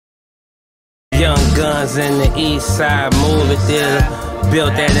Young guns in the east side movie theater.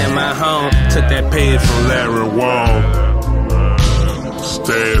 Built that in my home. Took that page from Larry Wong.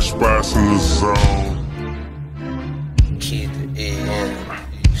 Stash spots in the zone. Keep the E in.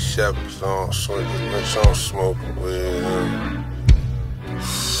 Shepherds on, swing this bitch on, smoking with.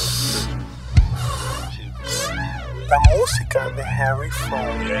 La música de Harry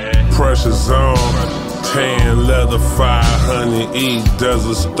Ford. Pressure zone, tan leather, 500 E,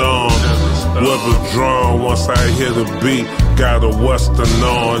 desert storm. Weapons drawn once I hear the beat. Got a western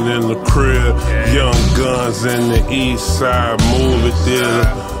on in the crib. Young guns in the east side movie theater.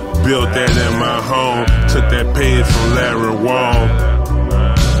 Built that in my home. Took that page from Larry Wong.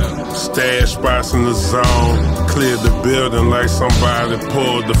 Stash spots in the zone. Cleared the building like somebody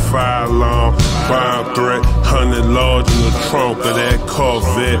pulled the fire alarm. Bomb threat, 100 large in the trunk of that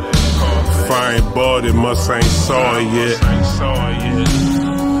Corvette. If I ain't bought it, must ain't saw it yet.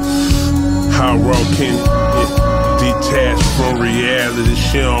 How raw can it detach from reality?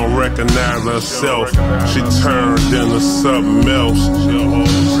 She don't recognize herself. She turned into something else.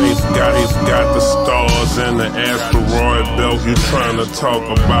 He got the stars in the asteroid belt. You trying to talk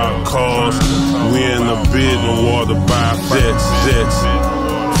about cars? We in the bidding war to buy jets.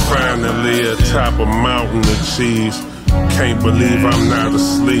 Finally atop a mountain of cheese. Can't believe I'm not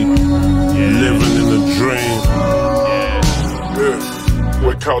asleep, living in a dream. Yeah,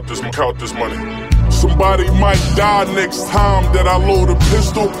 we count this money. Somebody might die next time that I load a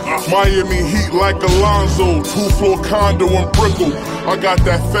pistol. Miami Heat like Alonzo, 2-floor condo in Brickell. I got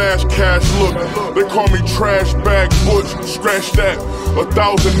that fast cash look. They call me Trash Bag Butch. Scratch that,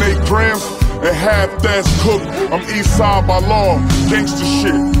 1,008 grams and half that's cooked. I'm east side by law, gangster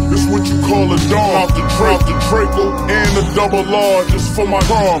shit. This what you call a dawn. Off the Draco and a double large just for my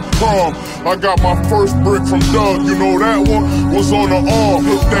prom. I got my first brick from Doug, you know that one was on the arm.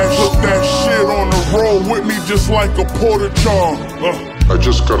 Put that shit on the road with me just like a porta john. I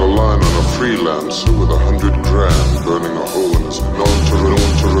just got a line on a freelancer with 100 grand burning a hole in his known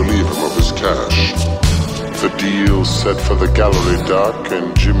to relieve him of his cash. The deal set for the gallery, Doc,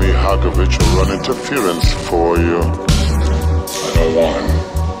 and Jimmy Hagovich will run interference for you. I don't want him.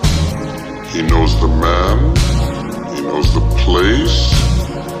 He knows the man, he knows the place.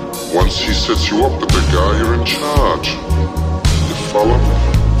 Once he sets you up with the guy, you're in charge. You follow?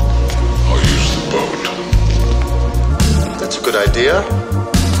 I'll use the boat. That's a good idea.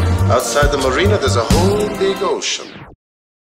 Outside the marina, there's a whole big ocean.